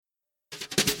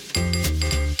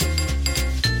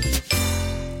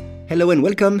Hello and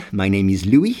welcome, my name is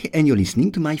Louis and you're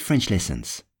listening to my French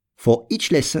lessons. For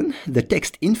each lesson, the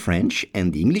text in French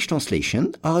and the English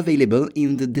translation are available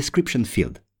in the description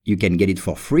field. You can get it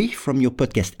for free from your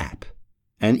podcast app.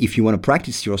 And if you want to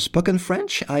practice your spoken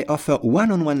French, I offer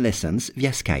one-on-one lessons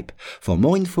via Skype. For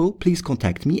more info, please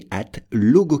contact me at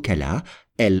logokala,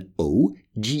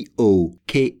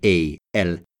 Logokala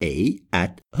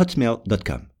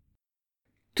 @hotmail.com.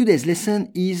 Today's lesson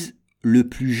is Le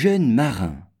plus jeune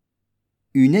marin.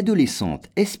 Une adolescente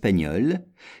espagnole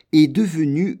est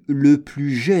devenue le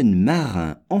plus jeune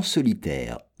marin en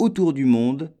solitaire autour du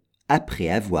monde après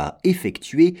avoir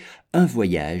effectué un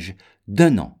voyage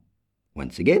d'1 an.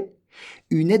 Once again,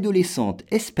 une adolescente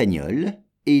espagnole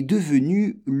est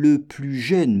devenue le plus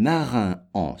jeune marin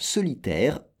en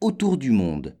solitaire autour du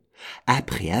monde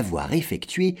après avoir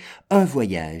effectué un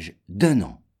voyage d'1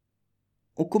 an.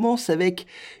 On commence avec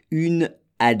une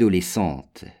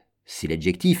adolescente. C'est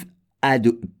l'adjectif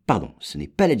ce n'est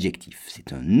pas l'adjectif,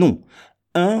 c'est un nom.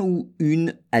 Un ou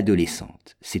une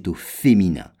adolescente. C'est au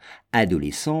féminin.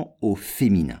 Adolescent au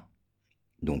féminin.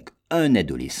 Donc, un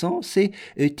adolescent, c'est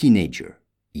a teenager.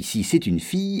 Ici, c'est une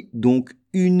fille, donc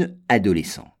une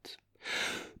adolescente.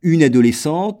 Une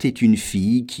adolescente est une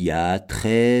fille qui a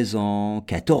 13 ans,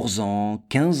 14 ans,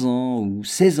 15 ans ou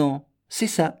 16 ans. C'est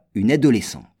ça, une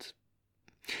adolescente.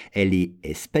 Elle est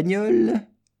espagnole,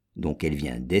 donc elle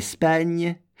vient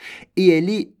d'Espagne, et elle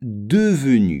est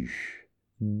devenue.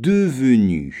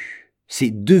 Devenue.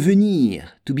 C'est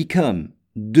devenir, to become,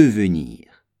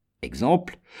 devenir.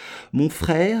 Exemple, mon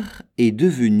frère est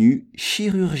devenu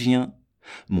chirurgien.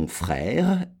 Mon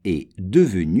frère est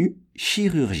devenu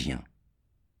chirurgien.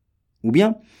 Ou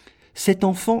bien, cet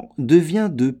enfant devient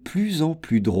de plus en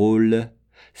plus drôle.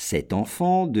 Cet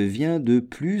enfant devient de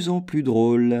plus en plus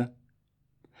drôle.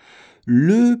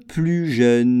 Le plus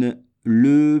jeune,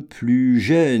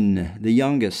 the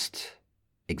youngest.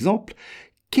 Exemple,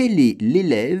 quel est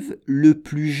l'élève le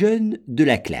plus jeune de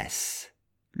la classe?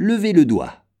 Levez le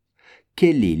doigt.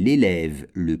 Quel est l'élève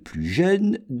le plus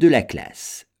jeune de la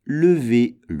classe?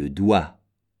 Levez le doigt.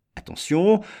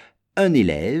 Attention, un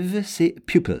élève, c'est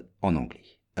pupil en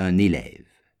anglais. Un élève.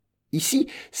 Ici,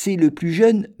 c'est le plus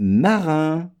jeune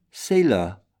marin,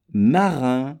 sailor,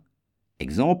 marin.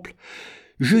 Exemple,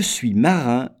 je suis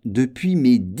marin depuis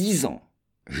mes 10 ans.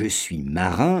 Je suis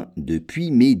marin depuis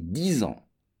mes 10 ans.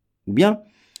 Ou bien,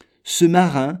 ce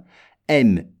marin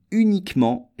aime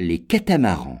uniquement les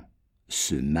catamarans.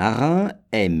 Ce marin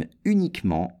aime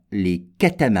uniquement les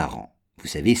catamarans. Vous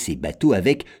savez, ces bateaux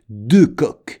avec 2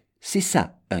 coques. C'est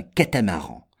ça, un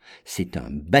catamaran. C'est un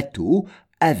bateau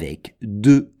avec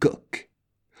 2 coques.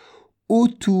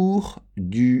 Autour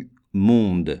du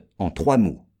monde, en 3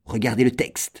 mots. Regardez le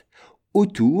texte.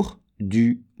 Autour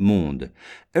du monde.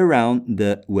 Around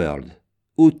the world.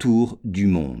 Autour du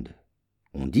monde.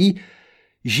 On dit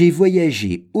 « J'ai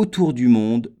voyagé autour du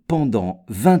monde pendant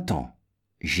 20 ans. »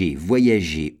 J'ai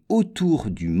voyagé autour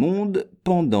du monde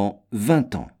pendant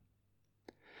 20 ans.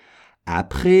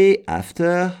 Après,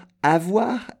 after,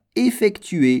 avoir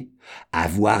effectué.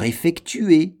 Avoir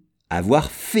effectué.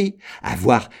 Avoir fait.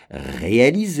 Avoir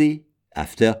réalisé.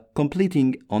 After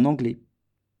completing en anglais.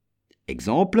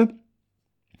 Exemple.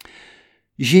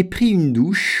 J'ai pris une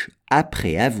douche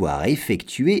après avoir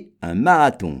effectué un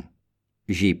marathon.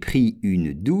 J'ai pris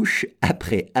une douche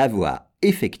après avoir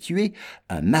effectué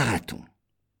un marathon.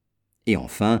 Et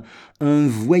enfin, un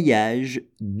voyage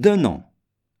d'1 an.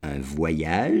 Un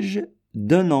voyage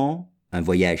d'1 an. Un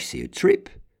voyage, c'est a trip.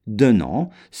 D'1 an,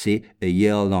 c'est a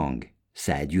year long.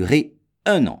 Ça a duré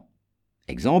 1 an.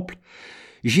 Exemple,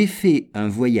 j'ai fait un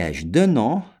voyage d'1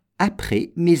 an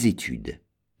après mes études.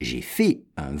 J'ai fait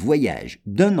un voyage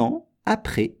d'1 an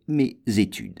après mes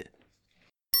études.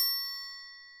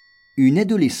 Une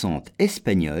adolescente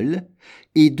espagnole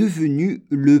est devenue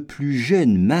le plus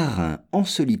jeune marin en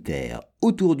solitaire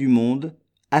autour du monde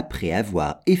après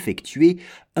avoir effectué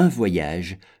un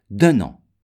voyage d'1 an.